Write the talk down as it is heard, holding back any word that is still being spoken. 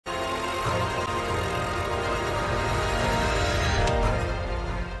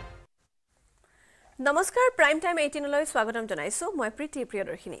নমস্কাৰ prime time 18 লৈ স্বাগতম জনাইছো মই প্ৰীতি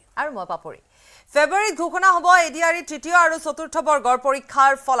প্ৰিয়দৰ্শিনী আৰু মই পাপৰি ফেব্ৰুৱাৰীত ঘোষণা হ'ব এডিআৰই তৃতীয় আৰু চতুৰ্থ বৰ্গৰ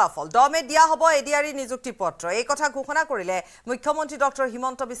পৰীক্ষাৰ ফলাফল 10 মেত দিয়া হ'ব এডিআৰই নিযুক্তি পত্ৰ এই কথা ঘোষণা কৰিলে মুখ্যমন্ত্ৰী ডক্টৰ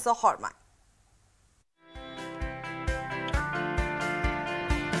হিমন্ত বিশ্ব শৰ্মা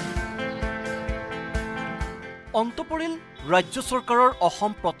অন্ত পৰিল ৰাজ্য চৰকাৰৰ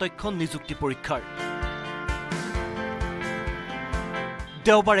অসম প্ৰত্যক্ষ নিযুক্তি পৰীক্ষাৰ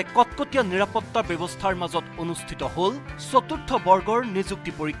দেওবাৰে কটকটীয়া নিৰাপত্তা ব্যৱস্থাৰ মাজত অনুষ্ঠিত হ'ল চতুৰ্থ বৰ্গৰ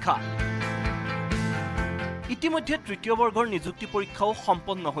নিযুক্তি পৰীক্ষা ইতিমধ্যে তৃতীয় বৰ্গৰ নিযুক্তি পৰীক্ষাও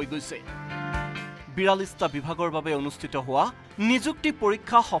সম্পন্ন হৈ গৈছে ৪২টা বিভাগৰ বাবে অনুষ্ঠিত হোৱা নিযুক্তি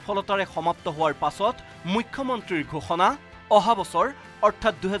পৰীক্ষা সফলতাৰে সমাপ্ত হোৱাৰ পাছত মুখ্যমন্ত্ৰীৰ ঘোষণা অহা বছৰ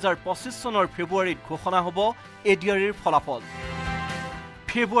অৰ্থাৎ ২০২৫ চনৰ ফেব্ৰুৱাৰীত ঘোষণা হ'ব এডিআৰইৰ ফলাফল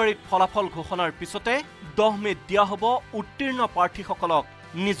ফেব্ৰুৱাৰীত ফলাফল ঘোষণাৰ পিছতে 10 মেত দিয়া হ'ব উত্তীৰ্ণ প্ৰাৰ্থীসকলক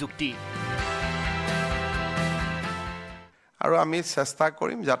নিযুক্তি আৰু আমি চেষ্টা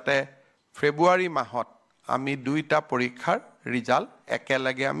কৰিম যাতে ফেব্ৰুৱাৰী মাহত আমি দুইটা পৰীক্ষাৰ ৰিজাল্ট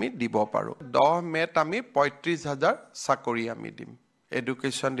একেলগে আমি দিব পাৰো 10 মেত আমি ৩৫,০০০ চাকৰি আমি দিম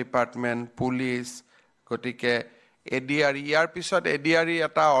এডুকেশ্যন ডিপাৰ্টমেণ্ট পুলিচ গতিকে এডিআৰই ইয়াৰ পিছত এডিআৰই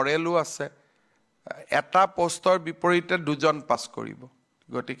এটা অৰেলো আছে এটা পোষ্টৰ বিপৰীতে দুজন পাছ কৰিব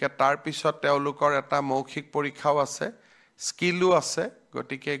গতিকে তাৰ পিছত তেওঁলোকৰ এটা মৌখিক পৰীক্ষাও আছে স্কিলো আছে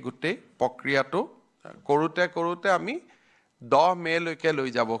গতিকে গোটেই প্ৰক্ৰিয়াটো কৰোতে আমি 10 মেলৈকে লৈ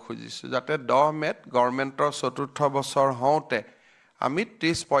যাব খুজিছো যাতে 10 মেত গভৰ্ণমেণ্টৰ চতুৰ্থ বছৰ হওঁতে আমি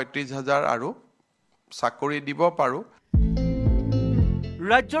 ৩০-৩৫,০০০ আৰু চাকৰি দিব পাৰো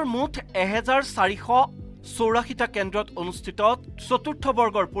ৰাজ্যৰ মুঠ ১,৪৮৪টা কেন্দ্ৰত অনুষ্ঠিত চতুৰ্থ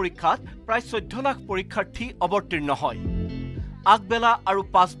বৰ্গৰ পৰীক্ষাত প্ৰায় ১৪ লাখ পৰীক্ষাৰ্থী অৱতীৰ্ণ হয় আগবেলা আৰু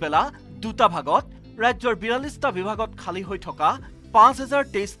পাছবেলা দুটা ভাগত ৰাজ্যৰ ৪২টা বিভাগত খালী হৈ থকা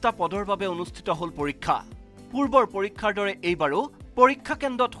 ৫,০২৩টা পদৰ বাবে অনুষ্ঠিত হ'ল পৰীক্ষা পূৰ্বৰ পৰীক্ষাৰ দৰে এইবাৰো পৰীক্ষা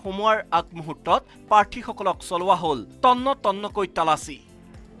কেন্দ্ৰত সোমোৱাৰ আগমুহূৰ্তত প্ৰাৰ্থীসকলক চলোৱা হ'ল তন্নকৈ তালাচী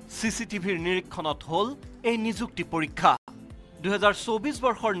চিচিটিভিৰ নিৰীক্ষণত হ'ল এই নিযুক্তি পৰীক্ষা ২০২৪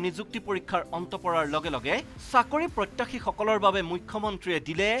 বৰ্ষৰ নিযুক্তি পৰীক্ষাৰ অন্ত পৰাৰ লগে লগে চাকৰি প্ৰত্যাশীসকলৰ বাবে মুখ্যমন্ত্ৰীয়ে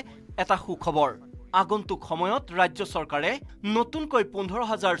দিলে এটা সুখবৰ আগন্তুক সময়ত ৰাজ্য চৰকাৰে নতুনকৈ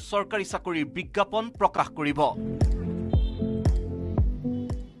 ১৫,০০০ চৰকাৰী চাকৰিৰ বিজ্ঞাপন প্ৰকাশ কৰিব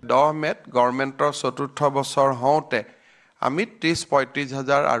 10 মেত গভৰ্ণমেণ্টৰ চতুৰ্থ বছৰ হওঁতে আমি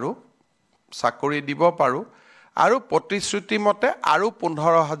 ৩০-৩৫,০০০ আৰু চাকৰি দিব পাৰো আৰু প্ৰতিশ্ৰুতি মতে আৰু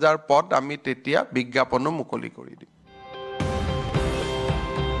 ১৫,০০০ পদ আমি তেতিয়া বিজ্ঞাপনো মুকলি কৰি দিম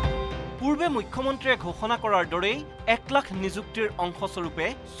পূৰ্বে মুখ্যমন্ত্ৰীয়ে ঘোষণা কৰাৰ দৰেই ১ লাখ নিযুক্তিৰ অংশস্বৰূপে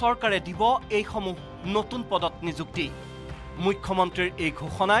চৰকাৰে দিব এইসমূহ নতুন পদত নিযুক্তি মুখ্যমন্ত্ৰীৰ এই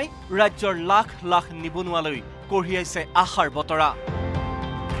ঘোষণাই ৰাজ্যৰ লাখ লাখ নিবনুৱালৈ কঢ়িয়াইছে আশাৰ বতৰা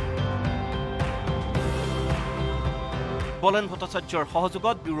বলেন ভট্টাচাৰ্যৰ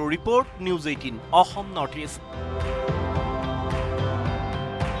সহযোগত bureau report news 18 Assam north east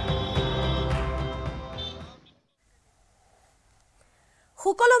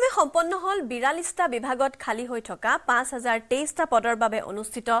সুকলমে সম্পন্ন হল ৪২টা বিভাগত খালী হৈ থকা ৫,০২৩টা পদৰ বাবে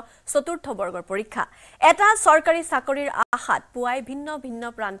অনুষ্ঠিত চতুৰ্থ বৰ্গৰ পৰীক্ষা এটা চৰকাৰী চাকৰিৰ আশাত পুৱাই ভিন্ন ভিন্ন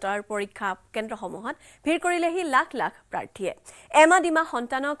প্ৰান্তৰ পৰীক্ষা কেন্দ্ৰসমূহত ভিৰ কৰিলেহি লাখ লাখ প্ৰাৰ্থীয়ে এমাদিমা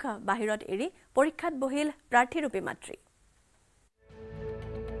সন্তানক বাহিৰত এৰি পৰীক্ষাত বহিল প্ৰাৰ্থীৰূপী মাতৃ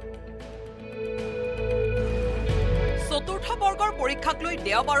চতুৰ্থ বৰ্গৰ পৰীক্ষাক লৈ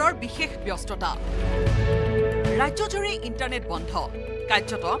দেওবাৰৰ বিশেষ ব্যস্ততা ৰাজ্যজুৰি ইণ্টাৰনেট বন্ধ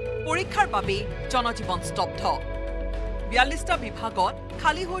কাৰ্যত পৰীক্ষাৰ বাবে জনজীৱন স্তব্ধ ৪২টা বিভাগত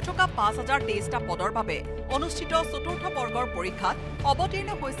খালী হৈ থকা ৫,০২৩টা পদৰ বাবে অনুষ্ঠিত চতুৰ্থ বৰ্গৰ পৰীক্ষাত অৱতীৰ্ণ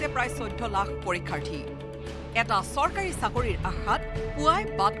হৈছে প্ৰায় ১৪ লাখ পৰীক্ষাৰ্থী এটা চৰকাৰী চাকৰিৰ আশাত পুৱাই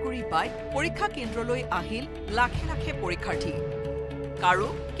বাট কৰি পাই পৰীক্ষা কেন্দ্ৰলৈ আহিল লাখে লাখে পৰীক্ষাৰ্থী কাৰো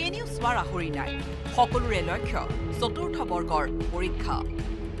কেনিও চোৱাৰ আহৰি নাই সকলোৰে লক্ষ্য চতুৰ্থ বৰ্গৰ পৰীক্ষা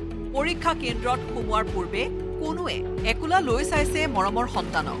পৰীক্ষা কেন্দ্ৰত সোমোৱাৰ পূৰ্বে কোনোৱে একোলা লৈ চাইছে মৰমৰ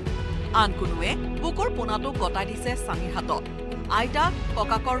সন্তানক আন কোনোৱে বুকুৰ পোনাটো গতাই দিছে স্বামীৰ হাতত আইতা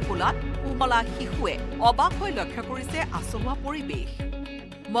ককাকৰ কোলাত উমলা শিশুৱে অবাক হৈ লক্ষ্য কৰিছে আচহুৱা পৰিৱেশ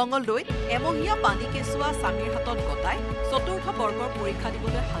মংগলদৈত এমহীয়া পানী কেঁচুৱা স্বামীৰ হাতত গতাই চতুৰ্থ বৰ্গৰ পৰীক্ষা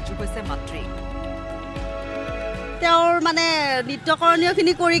দিবলৈ সাজু হৈছে মাতৃ তেওঁৰ মানে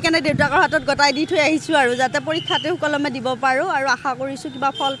নিত্যকৰণীয়খিনি কৰি কেনে দেউতাকৰ হাতত গতাই দি থৈ আহিছোঁ আৰু যাতে পৰীক্ষাতে সুকলমে দিব পাৰোঁ আৰু আশা কৰিছোঁ কিবা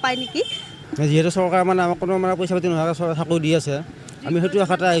ফল পায় নেকি যিহেতু চৰকাৰে মানে আমাক কোনো মানে পইচা পাতি নোহোৱাকৈ চাকৰি দি আছে আমি সেইটো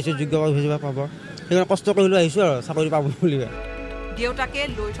আশাতে আহিছোঁ যোগ্য হিচাপে পাব সেইকাৰণে কষ্ট কৰি লৈ আহিছোঁ আৰু চাকৰি পাব বুলি দেউতাকে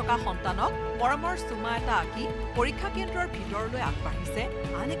লৈ থকা সন্তানক মৰমৰ চুমা এটা আঁকি পৰীক্ষা কেন্দ্ৰৰ ভিতৰলৈ আগবাঢ়িছে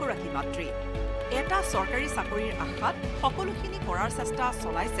আন এগৰাকী মাতৃ এটা চৰকাৰী চাকৰিৰ আশাত সকলোখিনি কৰাৰ চেষ্টা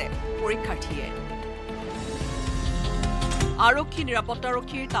চলাইছে পৰীক্ষাৰ্থীয়ে আৰক্ষী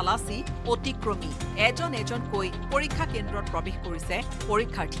নিৰাপত্তাৰক্ষীৰ তালাচী অতিক্ৰমী এজনকৈ পৰীক্ষা কেন্দ্ৰত প্ৰৱেশ কৰিছে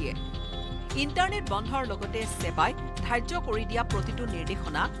পৰীক্ষাৰ্থীয়ে ইণ্টাৰনেট বন্ধৰ লগতে সেৱাই ধাৰ্য কৰি দিয়া প্ৰতিটো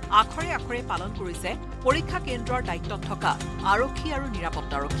নিৰ্দেশনা আখৰে আখৰে পালন কৰিছে পৰীক্ষা কেন্দ্ৰৰ দায়িত্বত থকা আৰক্ষী আৰু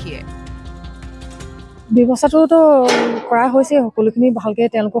নিৰাপত্তাৰক্ষীয়ে ব্যৱস্থাটোতো কৰা হৈছে সকলোখিনি ভালকৈ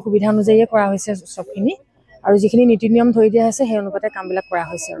তেওঁলোকৰ সুবিধা অনুযায়ী কৰা হৈছে সবখিনি আৰু যিখিনি নীতি নিয়ম ধৰি দিয়া হৈছে সেই অনুপাতে কামবিলাক কৰা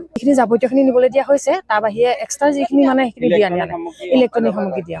হৈছে আৰু যিখিনি যাৱতীয়খিনি নিবলৈ দিয়া হৈছে তাৰ বাহিৰে এক্সট্ৰা যিখিনি মানে সেইখিনি দিয়া নাই ইলেক্ট্ৰনিক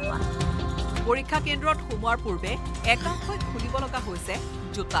সামগ্ৰী দিয়া হোৱা পৰীক্ষা কেন্দ্ৰত সোমোৱাৰ পূৰ্বে একাংশই খুলিব লগা হৈছে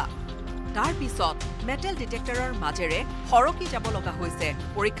জোতা তাৰ পিছত মেটেল ডিটেক্টৰৰ মাজেৰে হৰকি যাব লগা হৈছে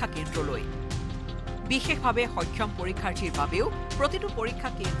পৰীক্ষা কেন্দ্ৰলৈ বিশেষভাৱে সক্ষম পৰীক্ষাৰ্থীৰ বাবেও প্ৰতিটো পৰীক্ষা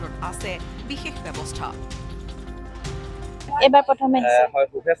কেন্দ্ৰত আছে বিশেষ ব্যৱস্থা এবাৰ প্ৰথমে হয়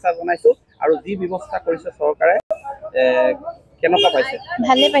শুভেচ্ছা জনাইছো আৰু যি ব্যৱস্থা কৰিছে চৰকাৰে কেনেকুৱা পাইছে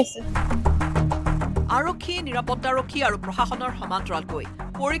ভালে পাইছে আৰক্ষী নিৰাপত্তাৰক্ষী আৰু প্ৰশাসনৰ সমান্তৰালকৈ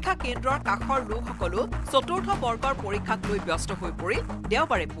পৰীক্ষা কেন্দ্ৰৰ কাষৰ লোকসকলো চতুৰ্থ বৰ্গৰ পৰীক্ষাক লৈ ব্যস্ত হৈ পৰিল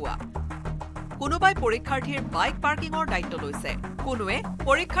দেওবাৰে পুৱা কোনোবাই পৰীক্ষাৰ্থীৰ বাইক পাৰ্কিঙৰ দায়িত্ব লৈছে কোনোৱে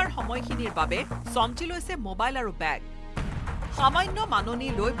পৰীক্ষাৰ সময়খিনিৰ বাবে চমজি লৈছে মোবাইল আৰু বেগ সামান্য মাননি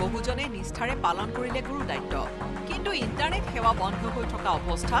লৈ বহুজনে নিষ্ঠাৰে পালন কৰিলে গুৰু দায়িত্ব কিন্তু ইণ্টাৰনেট সেৱা বন্ধ হৈ থকা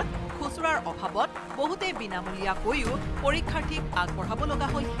অৱস্থাত খুচুৰাৰ অভাৱত বহুতে বিনামূলীয়াকৈও পৰীক্ষাৰ্থীক আগবঢ়াব লগা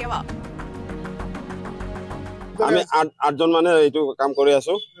হয় সেৱা আমি 8জন মানে এইটো কাম কৰি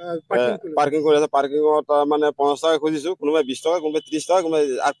আছো পাৰ্কিং কৰি আছো পাৰ্কিঙত মানে 50 টকা খুজিছো কোনোবাই 20 টকা কোনোবাই 30 টকা কোনোবাই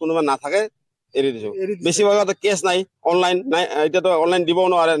আর কোনোবাই নাথাকে এৰি দিছো বেছিভাগত কেছ নাই অনলাইন নাই এতিয়াতো অনলাইন দিব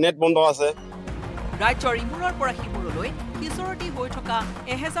নোৱাৰে নেট বন্ধ আছে ৰাজ্যৰ ইমূৰৰ পৰা সিমূৰলৈ কিশোৰতী হৈ থকা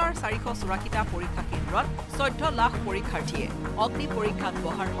 1484টা পৰীক্ষা কেন্দ্ৰত 14 লাখ পৰীক্ষাৰ্থীয়ে অগ্নি পৰীক্ষাত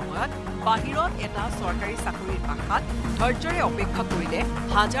বহাৰ সময়ত বাহিৰত এটা চৰকাৰী চাকৰিৰ আশাত ধৈৰ্যৰে অপেক্ষা কৰিলে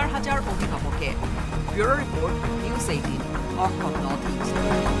হাজাৰ হাজাৰ অভিভাৱকে bureau' report news 18 Assam north east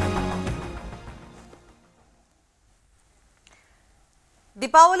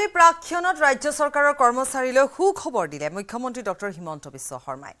Deepawali প্ৰাক্ষণত ৰাজ্য চৰকাৰৰ কৰ্মচাৰীলৈ সুখবৰ দিলে মুখ্যমন্ত্ৰী ডক্টৰ হিমন্ত বিশ্ব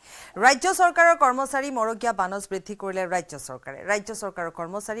শৰ্মাই ৰাজ্য চৰকাৰৰ কৰ্মচাৰী মৰগীয়া বানজ বৃদ্ধি কৰিলে ৰাজ্য চৰকাৰৰ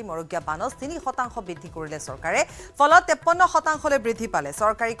কৰ্মচাৰী মৰগীয়া বানজ 3% বৃদ্ধি কৰিলে চৰকাৰে ফলত 53%লৈ বৃদ্ধি পালে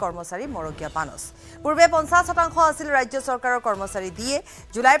চৰকাৰী কৰ্মচাৰী মৰগীয়া বানজ পূৰ্বে 50% আছিল ৰাজ্য চৰকাৰৰ কৰ্মচাৰী দিয়ে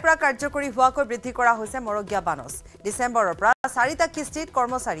জুলাইৰ পৰা কাৰ্যকৰী হোৱাকৈ বৃদ্ধি কৰা হৈছে মৰগীয়া বানজ ডিসেম্বৰৰ পৰা 4টা কিস্তিত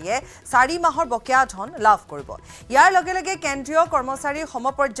কৰ্মচাৰীয়ে 4 মাহৰ বকেয়া ধন লাভ কৰিব ইয়াৰ লগে লগে কেন্দ্ৰীয় কৰ্মচাৰী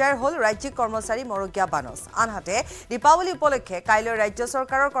সমপৰ্যায়ৰ হল ৰাজ্যিক কৰ্মচাৰী মৰগীয়া বানজ আনহাতে দীপাৱলী উপলক্ষে কাইলৈ ৰাজ্য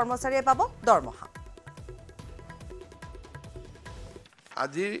চৰকাৰৰ কৰ্মচাৰীয়ে পাব দৰমহা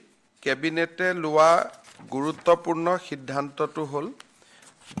আজি কেবিনেটে লোৱা গুৰুত্বপূৰ্ণ সিদ্ধান্তটো হল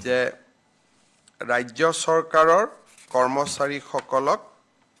যে ৰাজ্য চৰকাৰৰ কৰ্মচাৰীসকলক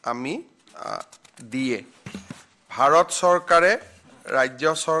আমি দিয়ে ভাৰত চৰকাৰে ৰাজ্য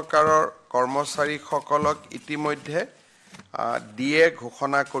চৰকাৰৰ কৰ্মচাৰীসকলক ইতিমধ্যে দিয়ে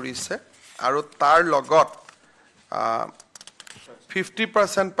ঘোষণা কৰিছে আৰু তাৰ লগত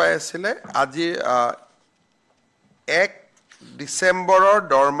 50% পাই আছিল আজি 1 ডিসেম্বৰৰ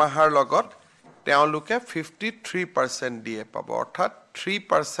দৰমহাৰ লগত তেওঁলোকে 53% দিয়ে পাব অৰ্থাৎ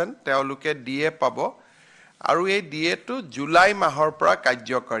 3% তেওঁলোকে দিয়ে পাব আৰু এই দিয়েটো জুলাই মাহৰ পৰা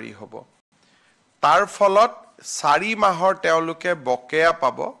কাৰ্যকৰী হ'ব তাৰ ফলত 4 মাহৰ তেওঁলোকে বকেয়া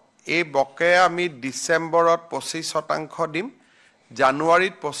পাব এই বকেয়া আমি ডিসেম্বৰত 25% দিম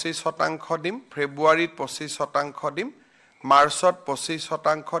জানুৱাৰীত 25% দিম ফেব্ৰুৱাৰীত 25% দিম মাৰ্চত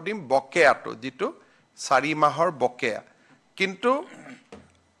 25% দিম বকেয়াটো যেটো 4 মাহৰ বকেয়া কিন্তু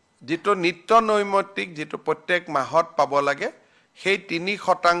যেটো নিত্য নৈমিত্তিক যেটো প্ৰত্যেক মাহত পাব লাগে সেই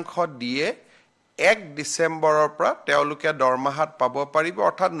 3% দিয়ে 1 ডিসেম্বৰৰ পৰা তেওঁলোকে দৰমহাত পাব পাৰিব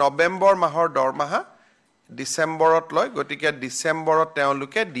অৰ্থাৎ নৱেম্বৰ মাহৰ দৰমহা ডিসেম্বৰত লয় গতিকে ডিসেম্বৰত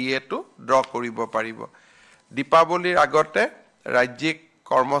তেওঁলোকে দিয়েটো ড্ৰ কৰিব পাৰিব দীপাৱলীৰ আগতে ৰাজ্যিক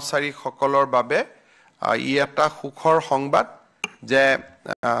কৰ্মচাৰীসকলৰ বাবে ই এটা সুখৰ সংবাদ যে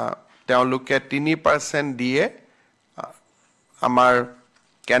তেওঁলোকে 3% দিয়ে আমাৰ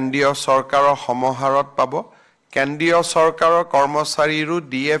কেন্দ্ৰীয় চৰকাৰৰ সমাহাৰত পাব কেন্দ্ৰীয় চৰকাৰৰ কৰ্মচাৰীৰো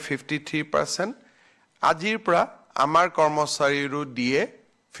দিয়ে 53% আজিৰ পৰা আমাৰ কৰ্মচাৰীৰো দিয়ে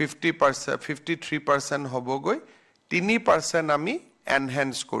 53% হবগৈ 3% আমি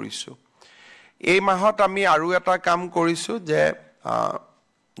এনহেন্স কৰিছো এই মাহত আমি আৰু এটা কাম কৰিছো যে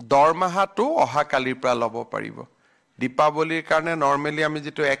দৰমহাটো অহা কালিৰ পৰা ল'ব পাৰিব দীপাৱলীৰ কাৰণে নৰমালি আমি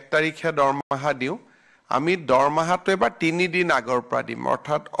যেটো 1 তাৰিখে দৰমহা দিও আমি দৰমহাটো এবাৰ 3 দিন আগৰ পৰা দিম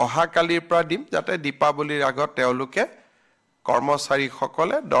অৰ্থাৎ অহাকালিৰ পৰা দিম যাতে দীপাৱলীৰ আগত তেওঁলোকে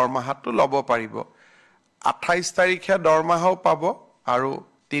কৰ্মচাৰীসকলে দৰমহাটো ল'ব পাৰিব 28 তাৰিখে দৰমহাও পাব আৰু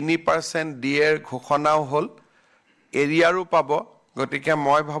 3% ডিএৰ ঘোষণাও হ'ল এৰিয়াৰো পাব গতিকে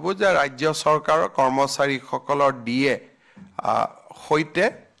মই ভাবো যে ৰাজ্য চৰকাৰৰ কৰ্মচাৰীসকলৰ ডিএ হৈতে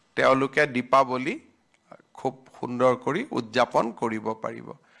তেওঁলোকে দীপাৱলী খুব সুন্দৰ কৰি উদযাপন কৰিব পাৰিব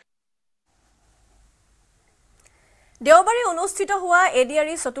দেওবাৰে অনুষ্ঠিত হোৱা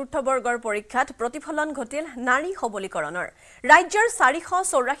ADRE চতুৰ্থ বৰ্গৰ পৰীক্ষাত প্ৰতিফলন ঘটিল নাৰী সবলীকৰণৰ ৰাজ্যৰ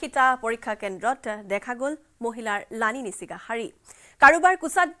 484টা পৰীক্ষা কেন্দ্ৰত দেখা গ'ল মহিলাৰ লানি নিচিগা হাৰি কাৰোবাৰ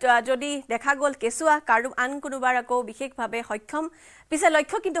কুচাত যদি দেখা গ'ল কেঁচুৱা কাৰো আন কোনোবাৰ আকৌ বিশেষভাৱে সক্ষম পিছে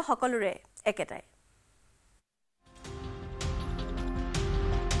লক্ষ্য কিন্তু সকলোৰে একেটাই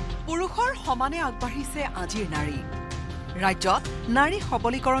পুৰুষৰ সমানে আগবাঢ়িছে আজিৰ নাৰী ৰাজ্যত নাৰী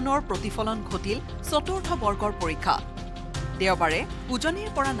সবলীকৰণৰ প্ৰতিফলন ঘটিল চতুৰ্থ বৰ্গৰ পৰীক্ষা দেওবাৰে উজনিৰ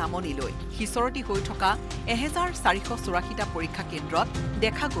পৰা নামনিলৈ হিচৰতি হৈ থকা 1484টা পৰীক্ষা কেন্দ্ৰত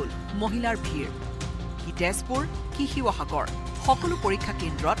দেখা গ'ল মহিলাৰ ভিৰ কি তেজপুৰ কি শিৱসাগৰ সকলো পৰীক্ষা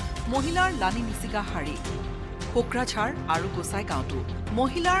কেন্দ্ৰত মহিলাৰ লানি নিচিগা হাৰি কোকৰাঝাৰ আৰু গোসাইগাঁৱতো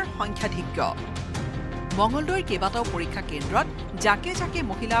মহিলাৰ সংখ্যাধিক্য মঙলদৈৰ কেইবাটাও পৰীক্ষা কেন্দ্ৰত জাকে জাকে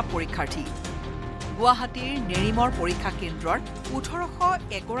মহিলা পৰীক্ষাৰ্থী গুৱাহাটীৰ নেৰিমৰ পৰীক্ষা কেন্দ্ৰৰ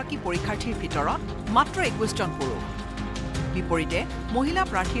 1800 এগৰাকী পৰীক্ষাৰ্থীৰ ভিতৰত মাত্ৰ 21 জন পুৰুষ বিপৰীতে মহিলা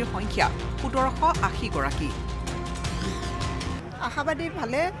প্ৰাৰ্থীৰ সংখ্যা 1780 গৰাকী আশাবাদী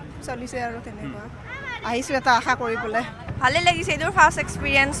ভালে চলিছে আৰু তেনেকুৱা আহিছো এটা আশা কৰিবলৈ ভালে লাগিছে এইটোৰ ফাৰ্ষ্ট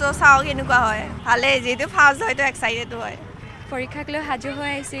এক্সপিৰিয়েন্সো চাও কেনেকুৱা হয় ভালে যেটো ফাৰ্ষ্ট হয় তো এক্সাইটেড হয় পৰীক্ষাক লৈ হাজু হৈ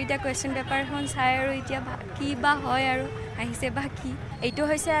আহিছে এতিয়া কোৱেশ্চন পেপাৰখন চাই আৰু এতিয়া কি বা হয় আৰু আহিছে বা কি এইটো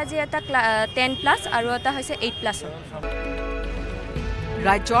হৈছে আজি এটা 10+ আৰু এটা হৈছে 8+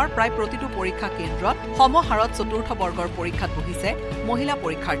 ৰাজ্যৰ প্ৰায় প্ৰতিটো পৰীক্ষা কেন্দ্ৰত সমহাৰত চতুৰ্থ বৰ্গৰ পৰীক্ষাত বহিছে মহিলা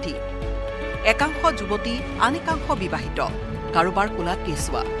পৰীক্ষাৰ্থী একাংশ যুৱতী আন একাংশ বিবাহিত কাৰোবাৰ কোলাত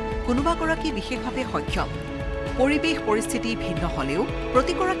কেঁচুৱা কোনোবাগৰাকী বিশেষভাৱে সক্ষম পৰিৱেশ পৰিস্থিতি ভিন্ন হলেও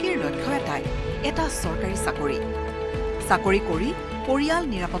প্ৰতিগৰাকীৰ লক্ষ্য এটাই এটা চৰকাৰী চাকৰি কৰি পৰিয়াল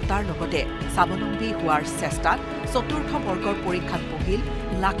নিৰাপত্তাৰ লগতে স্বাৱলম্বী হোৱাৰ চেষ্টাত চতুৰ্থ বৰ্গৰ পৰীক্ষাত বহিল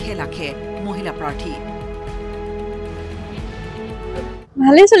লাখে লাখে মহিলা প্ৰাৰ্থী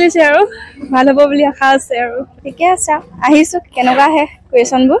ভালে চলিছে আৰু ভাল হ'ব বুলি আশা আছে আৰু ঠিকে আছে আহিছো কেনেকুৱা আহে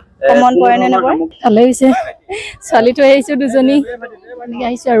কুৱেশ্যনবোৰ কমন পৰে নে নপৰে ভালে হৈছে ছোৱালীটো আহিছো দুজনী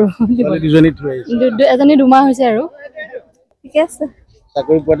আহিছো আৰু এজনী 2 মাহ হৈছে আৰু ঠিকে আছে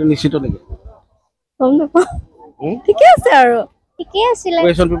চাকৰি পোৱাটো নিশ্চিত নেকি গম নাপাওঁ ঠিকে আছে আৰু ঠিকে আছিল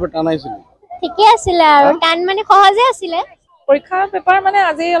কুৱেশ্যন পেপাৰ টান আহিছিল ঠিকে আছিল আৰু টান মানে সহজে আছিল পৰীক্ষাৰ পেপাৰ মানে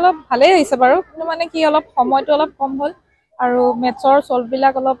আজি অলপ ভালেই হৈছে বাৰু কিন্তু মানে কি অলপ সময়টো অলপ কম হ'ল আৰু মেথছৰ সলভ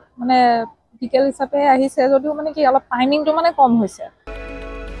বিলাক অলপ মানে ডিটেইল হিচাপে আহিছে যদিও মানে কি অলপ টাইমিংটো মানে কম হৈছে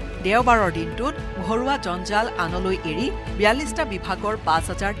দেওবাৰৰ দিনটোত ঘৰুৱা জঞ্জাল আনলৈ এৰি 42টা বিভাগৰ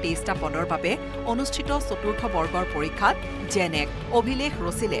 5023টা পদৰ বাবে অনুষ্ঠিত চতুৰ্থ বৰ্গৰ পৰীক্ষাত জেনেক অভিলেখ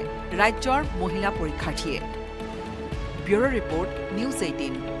ৰচিলে ৰাজ্যৰ মহিলা পৰীক্ষাৰ্থীয়ে bureau report news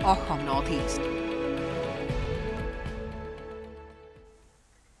 18 Assam north east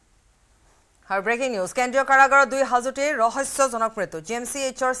আৰু ব্ৰেকিং নিউজ কেন্দ্ৰীয় কাৰাগাৰৰ 2 হাজুটিৰ ৰহস্যজনক মৃত্যু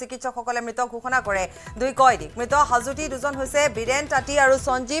জিএমচিএইচৰ চিকিৎসকসকলে মৃত ঘোষণা কৰে 2 কয়দীক মৃত হাজুটি দুজন হৈছে বীৰেন তাঁতী আৰু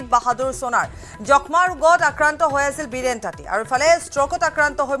সঞ্জীৱ বাহাদুৰ সোণাৰ যক্ষ্মা ৰোগত আক্ৰান্ত হৈ আছিল বীৰেন তাঁতী আৰু ইফালে ষ্ট্ৰকত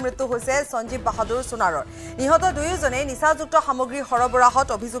আক্ৰান্ত হৈ মৃত্যু হৈছে সঞ্জীৱ বাহাদুৰ সোণাৰৰ নিহত দুয়োজনে নিচাযুক্ত সামগ্ৰী সৰবৰাহত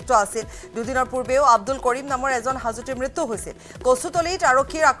অভিযুক্ত আছিল দুদিনৰ পূৰ্বেও আব্দুল কৰিম নামৰ এজন হাজুটিৰ মৃত্যু হৈছিল কচুতলিত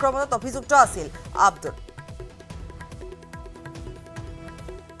আৰক্ষীৰ আক্ৰমণত অভিযুক্ত আছিল আব্দুল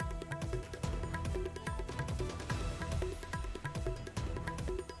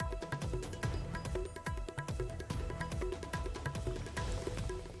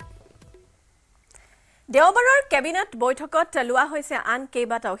দেওবাৰৰ কেবিনেট বৈঠকত লোৱা হৈছে আন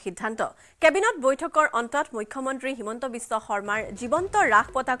কেইবাটাও সিদ্ধান্ত কেবিনেট বৈঠকৰ অন্তত মুখ্যমন্ত্ৰী হিমন্ত বিশ্ব শৰ্মাৰ জীৱন্ত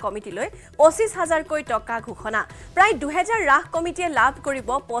ৰাসপতা কমিটিলৈ 25,000 কোটি টকা ঘোষণা প্ৰায় 2000 ৰাস কমিটিয়ে লাভ কৰিব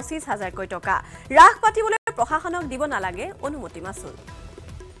 25,000 কোটি টকা ৰাস পাতিবলৈ প্ৰশাসনক দিব নালাগে অনুমতি মাসুল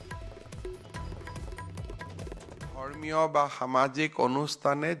ধৰ্মীয় বা সামাজিক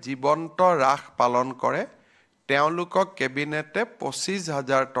অনুষ্ঠানে জীৱন্ত ৰাস পালন কৰে তেওঁলোকক কেবিনেটে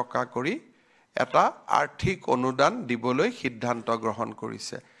 25,000 টকা কৰি এটা আৰ্থিক অনুদান দিবলৈ সিদ্ধান্ত গ্ৰহণ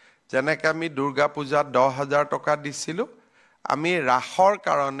কৰিছে যেনেকৈ আমি দুৰ্গা পূজাত 10,000 টকা দিছিলোঁ আমি ৰাসৰ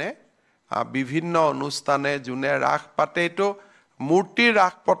কাৰণে বিভিন্ন অনুষ্ঠানে যোনে ৰাস পাতে এইটো মূৰ্তি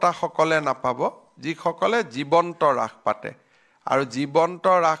ৰাস পতা সকলে নাপাব যিসকলে জীৱন্ত ৰাস পাতে আৰু জীৱন্ত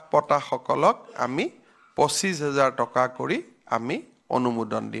ৰাস পতা সকলক আমি 25,000 টকা কৰি আমি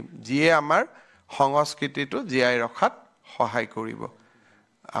অনুমোদন দিম যিয়ে আমাৰ সংস্কৃতিটো জীয়াই ৰখাত সহায় কৰিব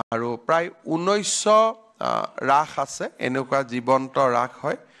আৰু প্ৰায় 1900 ৰাস আছে এনেকুৱা জীৱন্ত ৰাস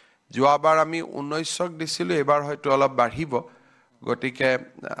হয় যোৱাবাৰ আমি 1900ক দিছিলোঁ এবাৰ হয়তো অলপ বাঢ়িব গতিকে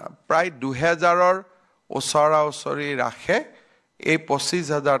প্ৰায় 2000ৰ ওচৰা-ওচৰি ৰাখে এই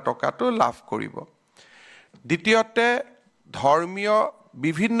 25000 টকাটো লাভ কৰিব দ্বিতীয়তে ধৰ্মীয়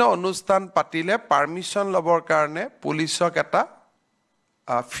বিভিন্ন অনুষ্ঠান পাতিলে পাৰমিশন লবৰ কাৰণে পুলিচক এটা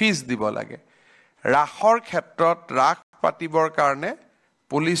ফিজ দিব লাগে ৰাসৰ ক্ষেত্ৰত ৰাস পাতিবৰ কাৰণে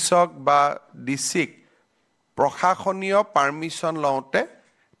পুলিচক বা ডিসিক প্ৰশাসনীয় পাৰমিশন লওঁতে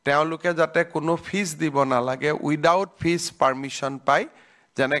তেওঁলোকে যাতে কোনো ফিজ দিব নালাগে উইদাউট ফিজ পাৰমিশন পাই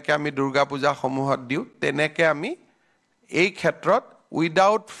যেনেকৈ আমি দুৰ্গা পূজা সমূহত দিও তেনেকৈ আমি এই ক্ষেত্ৰত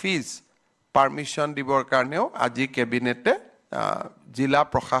উইদাউট ফিজ পাৰমিশন দিবৰ কাৰণেও আজি কেবিনেটে জিলা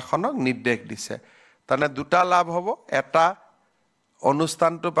প্ৰশাসনক নিৰ্দেশ দিছে তানে দুটা লাভ হ'ব এটা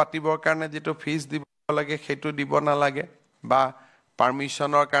অনুষ্ঠানটো পাতিবৰ কাৰণে যেটো ফিজ দিব লাগে সেইটো দিব নালাগে বা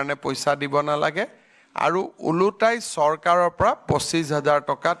পাৰমিশনৰ কাৰণে পইচা দিব নালাগে আৰু উলুটাই চৰকাৰৰ পৰা 25000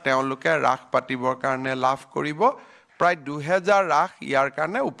 টকা তেওঁলোকে ৰাস পাতিবৰ কাৰণে লাভ কৰিব প্ৰায় 2000 ৰাস ইয়াৰ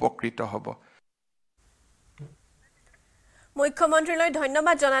কাৰণে উপকৃত হ'ব মুখ্যমন্ত্ৰীলৈ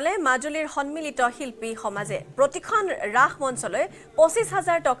ধন্যবাদ জনালে মাজুলীৰ সন্মিলিত শিল্পী সমাজে প্ৰতিখন ৰাস মঞ্চলৈ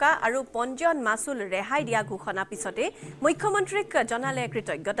 25000 টকা আৰু পঞ্জীয়ন মাসুল ৰেহাই দিয়া ঘোষণা পিছতে মুখ্যমন্ত্ৰীক জনালে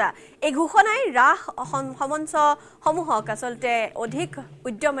কৃতজ্ঞতা এই ঘোষণাই ৰাস সমঞ্চ সমূহক আসলতে অধিক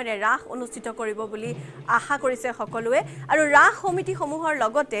উদ্যমেৰে ৰাস অনুষ্ঠিত কৰিব বুলি আশা কৰিছে সকলোৱে আৰু ৰাস সমিতি সমূহৰ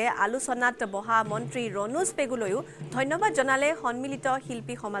লগতে আলোচনাত বহা মন্ত্ৰী ৰনোজ পেগুলৈও ধন্যবাদ জনালে সন্মিলিত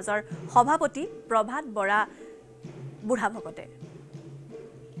শিল্পী সমাজৰ সভাপতি প্ৰভাত বৰা বুঢ়া ভকতে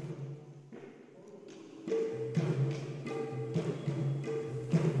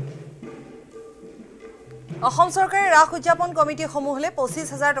অসম চৰকাৰে ৰাস উদযাপন কমিটি সমূহলে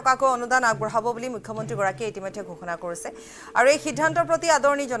 25000 টকাকৈ অনুদান আগবঢ়াব বুলি মুখ্যমন্ত্ৰী গৰাকীয়ে ইতিমধ্যে ঘোষণা কৰিছে আৰু এই সিদ্ধান্তৰ প্ৰতি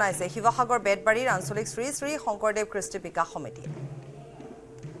আদৰণি জনাইছে শিৱসাগৰ বেতবাৰীৰ আঞ্চলিক শ্ৰী শ্ৰী শংকৰদেৱ কৃষ্টি বিকাশ সমিতিয়ে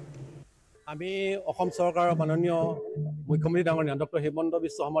আমি অসম চৰকাৰৰ মাননীয় মুখ্যমন্ত্ৰী ডাঙৰীয়া ডক্টৰ হিমন্ত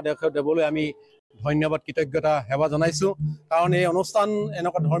বিশ্ব শৰ্মা দেৱলৈ আমি ধন্যবাদ কৃতজ্ঞতা সেৱা জনাইছো কাৰণ এই অনুষ্ঠান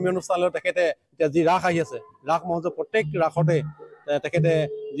এনেকুৱা ধৰ্মীয় অনুষ্ঠানলৈ তেখেতে এতিয়া যি ৰাস আহি আছে ৰাস মহোৎসৱ প্ৰত্যেক ৰাসতে তেখেতে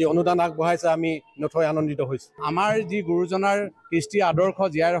যি অনুদান আগবঢ়াইছে আমি নথৈ আনন্দিত হৈছো আমাৰ যি গুৰুজনাৰ কৃষ্টি আদৰ্শ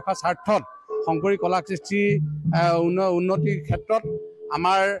জীয়াই ৰখা স্বাৰ্থত শংকৰী কলা কৃষ্টি উন্নতিৰ ক্ষেত্ৰত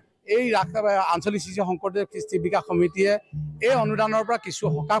আমাৰ এই ৰাস আঞ্চলিক শ্ৰী শংকৰদেৱ কৃষ্টি বিকাশ সমিতিয়ে এই অনুদানৰ পৰা কিছু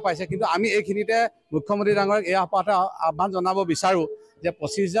সকাহ পাইছে কিন্তু আমি এইখিনিতে মুখ্যমন্ত্ৰী ডাঙৰীয়াক এই আহ্বান জনাব বিচাৰো যে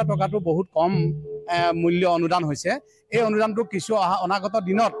 25000 টকাটো বহুত কম মূল্য অনুদান হৈছে এই অনুদানটো কিছু অনাগত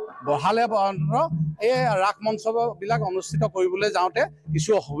দিনত বহালে এই ৰাস মঞ্চবিলাক অনুষ্ঠিত কৰিবলৈ যাওঁতে কিছু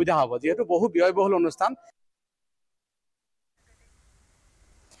অসুবিধা হ'ব যেহেতু বহু ব্যয়বহুল অনুষ্ঠান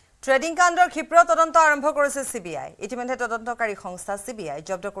ট্ৰেডিং কাণ্ডৰ ক্ষিপ্ৰ তদন্ত আৰম্ভ কৰিছে সিবিআই ইতিমধ্যে তদন্তকাৰী সংস্থা সিবিআই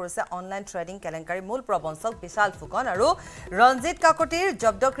জব্দ কৰিছে অনলাইন ট্ৰেডিং কেলেংকাৰী মূল প্ৰবঞ্চক বিশাল ফুকন আৰু ৰঞ্জিত কাকতিৰ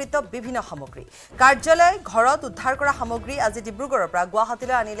জব্দকৃত বিভিন্ন সামগ্ৰী কাৰ্যালয় ঘৰত উদ্ধাৰ কৰা সামগ্ৰী আজি ডিব্ৰুগড়ৰ পৰা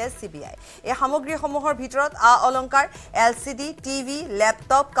গুৱাহাটীলৈ আনিলে সিবিআই এই সামগ্ৰীসমূহৰ ভিতৰত অলংকাৰ এলচিডি টিভি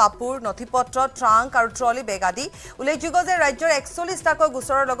লেপটপ কাপোৰ নথিপত্ৰ ট্ৰাংক আৰু ট্ৰলি বেগ আদি উল্লেখযোগ্য যে ৰাজ্যৰ 41টাকৈ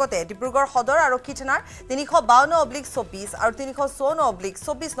গোচৰৰ লগতে ডিব্ৰুগড় সদৰ আৰক্ষী থানাৰ 352/24 আৰু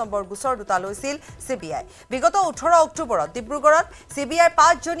 354/24 গোচৰ দুটা লৈছিল সিবিআই বিগত 18 অক্টোবৰত ডিব্ৰুগড়ত সিবিআই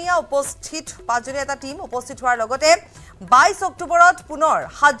 5জনীয়া এটা টিম উপস্থিত হোৱাৰ লগতে 22 অক্টোবৰত পুনৰ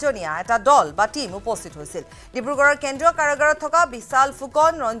 7জনীয়া এটা দল বা টিম উপস্থিত হৈছিল ডিব্ৰুগড়ৰ কেন্দ্ৰীয় কাৰাগাৰত থকা বিশাল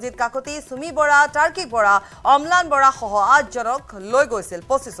ফুকন ৰঞ্জিত কাকতি সুমি বৰা তাৰ্কিক বৰা অমলান বৰা সহ 8জনক লৈ গৈছিল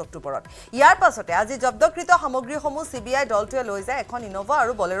 25 অক্টোবৰত ইয়াৰ পাছতে আজি জব্দকৃত সামগ্ৰীসমূহ সিবিআই দলটোৱে লৈ যায় এখন ইনোভা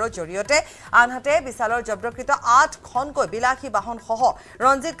আৰু বলেৰৰ জৰিয়তে আনহাতে বিশালৰ জব্দকৃত 8খনকৈ বিলাসী বাহন সহ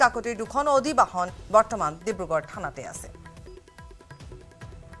ৰঞ্জিত কাকতিৰ 2খন অধি বাহন বৰ্তমান ডিব্ৰুগড় থানাতে আছে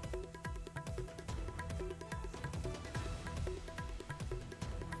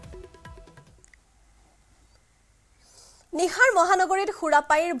নিহাৰ মহানগৰীত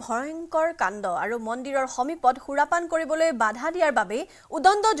সুৰাপাইৰ ভয়ংকৰ কাণ্ড আৰু মন্দিৰৰ সমীপত সুৰাপান কৰিবলৈ বাধা দিয়াৰ বাবে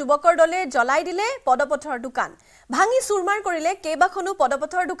উদণ্ড যুৱকৰ দলে জ্বলাই দিলে পদপথৰ দোকান ভাঙি চুৰমাৰ কৰিলে কেইবাখনো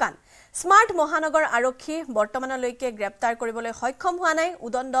পদপথৰ দোকান স্মাৰ্ট মহানগৰ আৰক্ষী বৰ্তমানলৈকে গ্ৰেপ্তাৰ কৰিবলৈ সক্ষম হোৱা নাই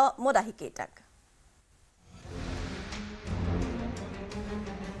উদণ্ড মদাহী কেইটাক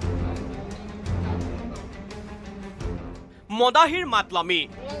মদাহীৰ মাতলামি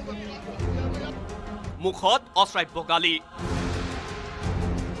মুখত অশ্ৰাব্য গালি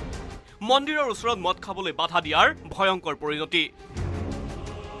মন্দিৰৰ ওচৰত মদ খাবলৈ বাধা দিয়াৰ ভয়ংকৰ পৰিণতি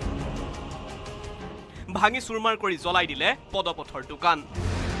ভাঙি চুৰমাৰ কৰি জ্বলাই দিলে পদপথৰ দোকান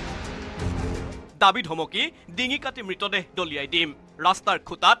দাবী ধমকি ডিঙি কাটি মৃতদেহ দলিয়াই দিম ৰাস্তাৰ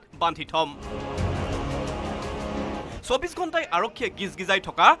খুঁটাত বান্ধি থম 24 ঘণ্টাই আৰক্ষীয়ে গিজগিজাই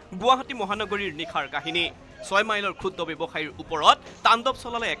থকা গুৱাহাটী মহানগৰীৰ নিখাৰ কাহিনী 6 মাইলৰ ক্ষুদ্ৰ ব্যৱসায়ীৰ ওপৰত তাণ্ডৱ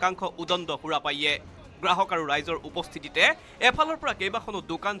চলালে একাংশ উদণ্ড সুৰাপাইয়ে গ্ৰাহক আৰু ৰাইজৰ উপস্থিতিতে এফালৰ পৰা কেইবাখনো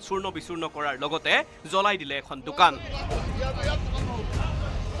দোকান চূৰ্ণ বিচূৰ্ণ কৰাৰ লগতে জ্বলাই দিলে এখন দোকান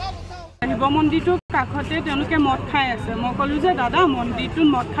শিৱ মন্দিৰটোৰ কাষতে তেওঁলোকে মদ খাই আছে মই ক'লো যে দাদা মন্দিৰটোত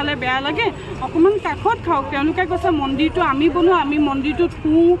মদ খালে বেয়া লাগে অকণমান কাষত খাওক তেওঁলোকে কৈছে মন্দিৰটো আমি বনোৱা আমি মন্দিৰটোত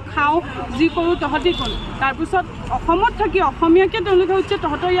খাওঁ যি কৰোঁ তহঁতি কৰোঁ তাৰপিছত অসমত থাকি অসমীয়াকে তেওঁলোকে হৈছে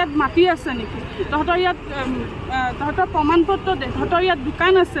তহঁতৰ ইয়াত মাটি আছে নেকি তহঁতৰ ইয়াত তহঁতৰ প্ৰমাণ পত্ৰ দে তহঁতৰ ইয়াত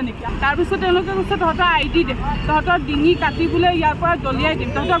দোকান আছে নেকি তাৰপিছত তেওঁলোকে কৈছে তহঁতৰ ID দে তহঁতৰ ডিঙি কাটি বোলে ইয়াৰ পৰা দলিয়াই দিম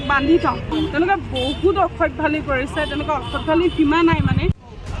তহঁতক বান্ধি থওঁ তেওঁলোকে বহুত অসভ্যালি কৰিছে তেওঁলোকে অসভ্যালি সীমা নাই মানে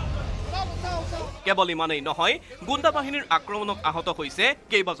কেৱল ইমানেই নহয় গুণ্ডা বাহিনীৰ আক্ৰমণত আহত হৈছে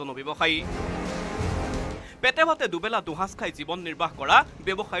কেইবাজনো ব্যৱসায়ী পেটে ভাতে দুবেলা দুহাজ খাই জীৱন নিৰ্বাহ কৰা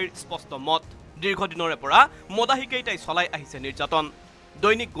ব্যৱসায়ীৰ স্পষ্ট মত দীৰ্ঘদিনৰে পৰা মদাহীকেইটাই চলাই আহিছে নিৰ্যাতন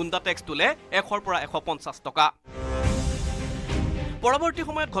দৈনিক গুণ্ডা টেক্স তোলে 100 পৰা 150 টকা পৰৱৰ্তী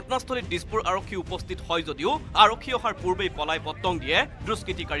সময়ত ঘটনাস্থলীত দিছপুৰ আৰক্ষী উপস্থিত হয় যদিও আৰক্ষী অহাৰ পূৰ্বেই পলাই পত্তং দিয়ে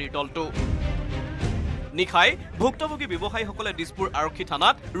দুষ্কৃতিকাৰীৰ দলটো নিখাই ভুক্তভোগী ব্যৱসায়ীসকলে দিছপুৰ আৰক্ষী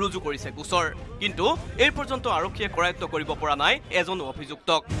থানাত ৰুজু কৰিছে গোচৰ কিন্তু এই পৰ্যন্ত আৰক্ষীয়ে কৰায়ত্ব কৰিব পৰা নাই এজনো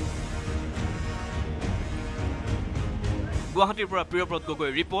অভিযুক্তক গুৱাহাটীৰ পৰা Priyabrata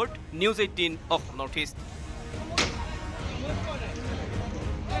Gogoi report news 18 Assam north east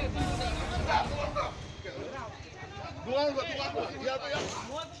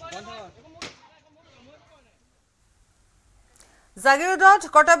জাগিৰোডত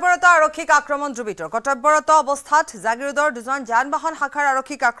কৰ্তব্যৰত আৰক্ষীক আক্ৰমণ দ্ৰুবিতৰ কৰ্তব্যৰত অৱস্থাত জাগিৰোডৰ দুজন যান-বাহন শাখাৰ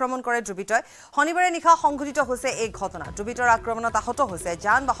আৰক্ষীক আক্ৰমণ কৰে দ্ৰুবিতই শনিবাৰে নিশা সংঘটিত হৈছে এই ঘটনা দ্ৰুবিতৰ আক্ৰমণত আহত হৈছে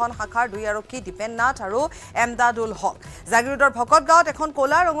যান-বাহন শাখাৰ 2 আৰক্ষী দীপেন নাথ আৰু এমদাদুল হক জাগিৰোডৰ ভকত গাঁৱত এখন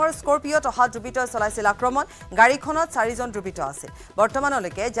ক'লা ৰঙৰ স্কৰপিঅত অহা দ্ৰুবিতই চলাইছিল আক্ৰমণ গাড়ীখনত 4 জন দ্ৰুবিত আছিল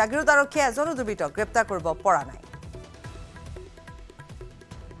বৰ্তমানলৈকে জাগিৰোড আৰক্ষীয়ে এজনো দ্ৰুবিতক গ্ৰেপ্তাৰ কৰিব পৰা নাই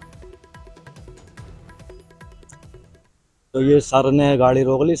तो ये सर ने गाड़ी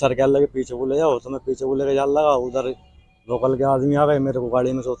रोक ली सर क्या लगे पीछे बोले जाओ तो मैं पीछे बोले के जाल लगा उधर लोकल के आदमी आ गए मेरे को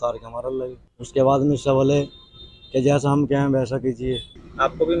गाड़ी में से उतार के मारने लगे उसके बाद में सब बोले कि जैसा हम कहें वैसा कीजिए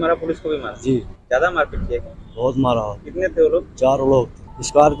आपको भी मारा पुलिस को भी मारा जी ज्यादा मारपीट किया बहुत मारा कितने थे वो लोग 4 लोग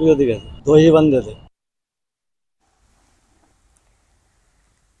स्कॉर्पियो दिखे 2 ही बंदे थे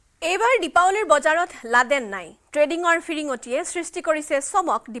এইবাৰ দীপাৱলীৰ বজাৰত লাদেন নাই ট্ৰেডিংৰ ফিৰিঙটিয়ে সৃষ্টি কৰিছে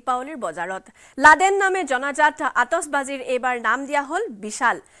চমক দীপাৱলীৰ বজাৰত লাদেন নামে জনাজাত আতচবাজিৰ এইবাৰ নাম দিয়া হল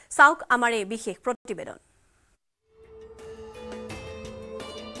বিশাল চাওক আমাৰ এই বিশেষ প্ৰতিবেদন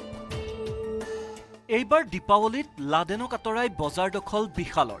এইবাৰ দীপাৱলীত লাদেনক আঁতৰাই বজাৰ দখল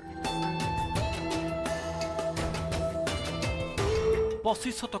বিশালৰ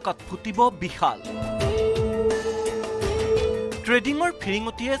 2500 টকাত ফুটিব বিশাল ট্ৰেডিংৰ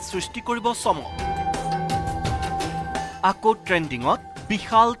ফিৰিঙটিয়ে সৃষ্টি কৰিব চমক আকৌ ট্ৰেন্ডিঙত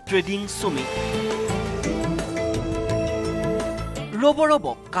বিশাল ট্ৰেডিং সুমি ৰব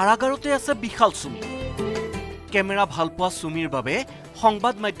কাৰাগাৰতে আছে বিশাল সুমি কেমেৰা ভাল পোৱা সুমিৰ বাবে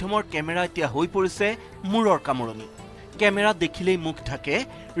সংবাদ মাধ্যমৰ কেমেৰা এতিয়া হৈ পৰিছে মূৰৰ কামৰণি কেমেৰা দেখিলেই মুখ ঢাকে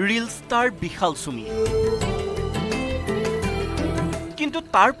ৰিল ষ্টাৰ বিশাল সুমি কিন্তু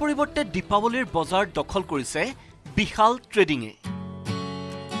তাৰ পৰিৱৰ্তে দীপাৱলীৰ বজাৰ দখল কৰিছে বিশাল ট্ৰেডিংয়ে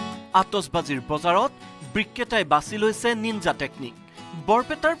আতচবাজিৰ বজাৰত বিক্ৰেতাই বাছি লৈছে নিনজা টেকনিক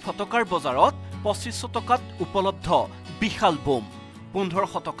বৰপেটাৰ ফটকাৰ বজাৰত 2500 টকাত উপলব্ধ বিশাল বোম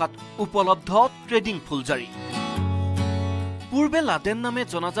 1500 টকাত উপলব্ধ ট্ৰেডিং ফুলজাৰি পূৰ্বে লাদেন নামে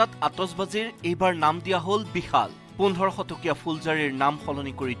জনাজাত আতচবাজিৰ এইবাৰ নাম দিয়া হল বিশাল 1500 টকীয়া ফুলজাৰিৰ নাম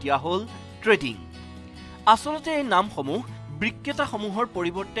সলনি কৰি দিয়া হল ট্ৰেডিং আসলতে এই নামসমূহ বিক্ৰেতাসমূহৰ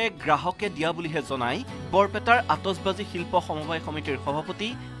পৰিৱৰ্তে গ্ৰাহকে দিয়া বুলিহে জনাই বৰপেটাৰ আতচবাজি শিল্প সমবায় সমিতিৰ সভাপতি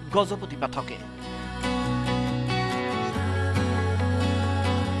গজপতি পাঠকে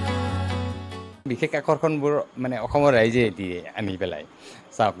বিশেষ আকৰ্ষণবোৰ মানে অসমৰ ৰাইজে দিয়ে আনি পেলাই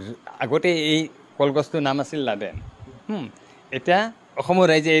চাওক আগতে এই কলগছটোৰ নাম আছিল লাদেন এটা অসমৰ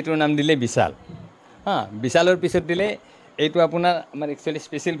ৰাইজে এইটোৰ নাম দিলে বিশাল বিশালৰ পিছত দিলে এইটো আপোনাৰ আমাৰ একচুৱেলি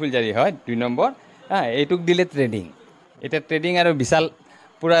স্পেচিয়েল ফুলজাৰি হয় 2 নম্বৰ এইটোক দিলে ট্ৰেডিং এটা ট্ৰেডিং আৰু বিশাল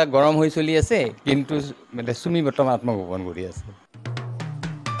পুৰা গৰম হৈ চলি আছে কিন্তু মানে সুমি বৰ্তমান আত্মগোপন কৰি আছে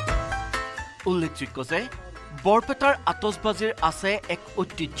উল্লেখযোগ্য যে বৰপেটাৰ আতচবাজিৰ আছে এক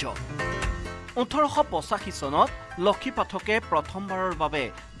ঐতিহ্য 1885 চনত লক্ষী পাঠকে প্ৰথমবাৰৰ বাবে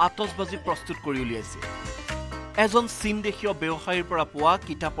আতচবাজি প্ৰস্তুত কৰি উলিয়াইছিল এজন চীনদেশীয় ব্যৱসায়ীৰ পৰা পোৱা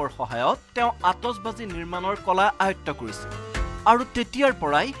কিতাপৰ সহায়ত তেওঁ আতচবাজি নিৰ্মাণৰ কলা আয়ত্ত কৰিছিল আৰু তেতিয়াৰ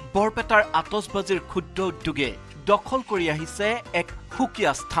পৰাই বৰপেটাৰ আতচবাজিৰ ক্ষুদ্ৰ উদ্যোগে দখল কৰি আহিছে এক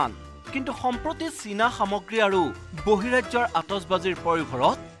সুকীয়া স্থান কিন্তু সম্প্ৰতি চীনা সামগ্ৰী আৰু বহিৰাজ্যৰ আতচবাজিৰ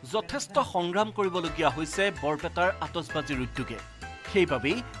পৰিভৰত যথেষ্ট সংগ্ৰাম কৰিবলগীয়া হৈছে বৰপেটাৰ আতচবাজিৰ উদ্যোগে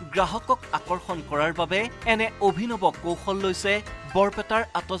সেইবাবেই গ্ৰাহকক আকৰ্ষণ কৰাৰ বাবে এনে অভিনৱ কৌশল লৈছে বৰপেটাৰ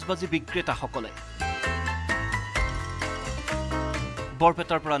আতচবাজি বিক্ৰেতাসকলে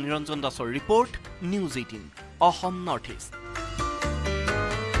বৰপেটাৰ পৰা নিৰঞ্জন দাসৰ report news 18 Assam north east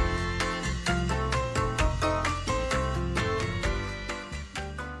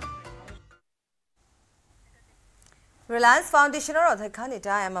Reliance Foundationৰ অধ্যক্ষ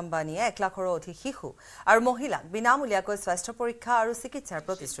নেতা এম আম্বানীয়ে 1 লাখৰো অধিক শিশু আৰু মহিলাক বিনামূলীয়াকৈ স্বাস্থ্য পৰীক্ষা আৰু চিকিৎসাৰ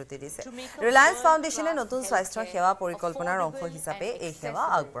প্ৰতিশ্ৰুতি দিছে Reliance Foundatione নতুন স্বাস্থ্য সেৱা পৰিকল্পনাৰ অংশ হিচাপে এই সেৱা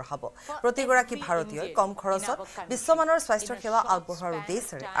আগবঢ়াব প্ৰতিগৰাকী ভাৰতীয়ই কম খৰচত বিশ্বমানৰ স্বাস্থ্য সেৱা আগবঢ়োৱাৰ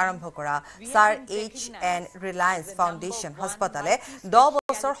উদ্দেশ্যৰে আৰম্ভ কৰা ছাৰ এইচ.এন. Reliance Foundation হাস্পতালে 10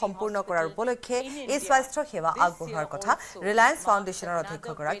 বছৰ সম্পূৰ্ণ কৰাৰ উপলক্ষে এই স্বাস্থ্য সেৱা আগবঢ়োৱাৰ কথা Reliance Foundationৰ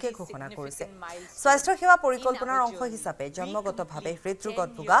অধ্যক্ষগৰাকীয়ে ঘোষণা কৰিছে স্বাস্থ্য সেৱা পৰিকল্পনাৰ অংশ হিচাপে জন্মগতভাৱে হৃদৰোগত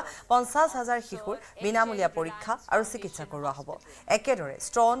ভোগা 50,000 শিশুৰ বিনামূলীয়া পৰীক্ষা আৰু চিকিৎসা কৰোৱা হ'ব একেদৰে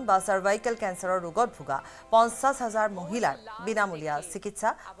ষ্টন বা সাৰ্ভাইকেল কেন্সাৰৰ ৰোগত ভোগা 50,000 মহিলাৰ বিনামূলীয়া চিকিৎসা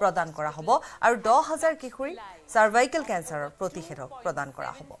প্ৰদান কৰা হ'ব আৰু 10,000 কিশোৰী সাৰ্ভাইকেল কেন্সাৰৰ প্ৰতিষেধক প্ৰদান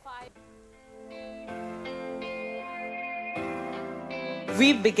কৰা হ'ব We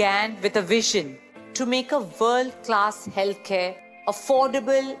began with a vision to make a world-class healthcare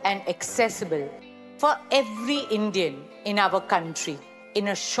affordable and accessible for every Indian in our country. In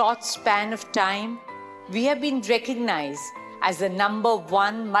a short span of time, we have been recognized as the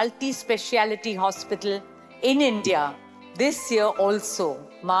 #1 multi-speciality hospital in India. This year also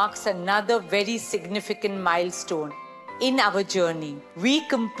marks another very significant milestone in our journey. We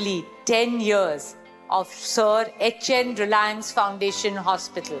complete 10 years of Sir H.N. Reliance Foundation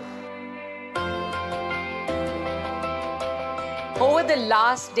Hospital. Over the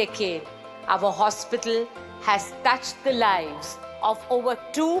last decade, our hospital has touched the lives of over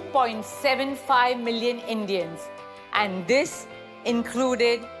 2.75 million Indians, and this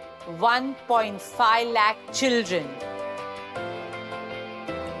included 1.5 lakh children.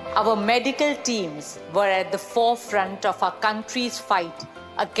 Our medical teams were at the forefront of our country's fight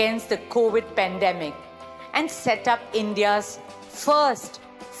against the COVID pandemic and set up India's first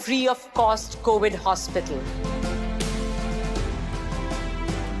free-of-cost COVID hospital.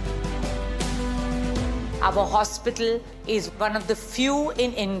 Our hospital is one of the few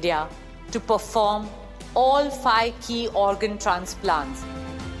in India to perform all 5 key organ transplants.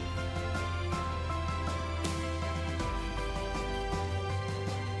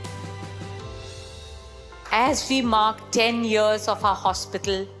 As we mark 10 years of our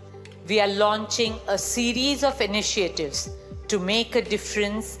hospital, we are launching a series of initiatives to make a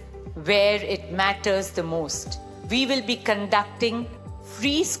difference where it matters the most. We will be conducting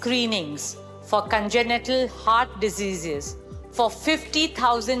free screenings for congenital heart diseases for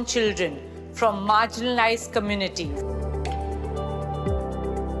 50,000 children from marginalized communities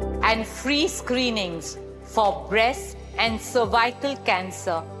and free screenings for breast and cervical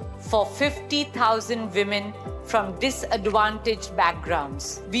cancer for 50,000 women from disadvantaged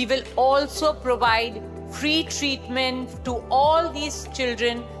backgrounds. We will also provide free treatment to all these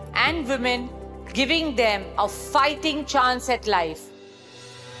children and women, giving them a fighting chance at life.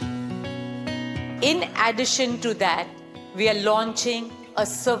 In addition to that, we are launching a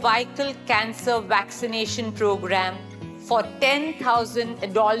cervical cancer vaccination program for 10,000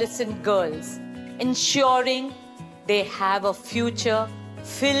 adolescent girls, ensuring they have a future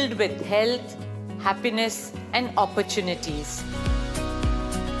filled with health, happiness, and opportunities.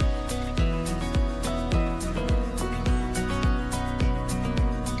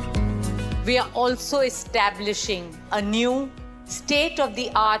 We are also establishing a new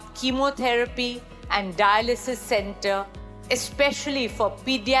state-of-the-art chemotherapy and dialysis center, especially for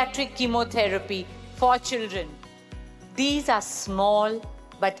pediatric chemotherapy for children. These are small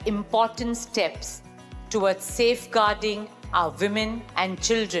but important steps towards safeguarding our women and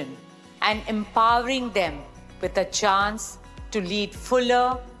children and empowering them with a chance to lead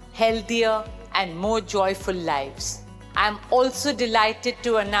fuller, healthier, and more joyful lives. I'm also delighted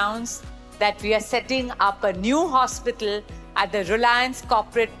to announce that we are setting up a new hospital at the Reliance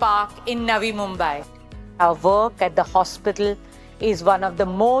Corporate Park in Navi Mumbai. Our work at the hospital is one of the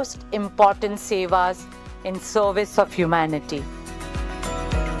most important sevas in service of humanity.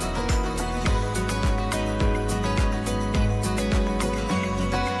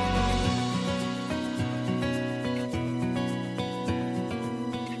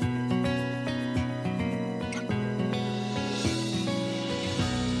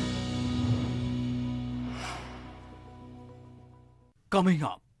 Coming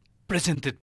up, presented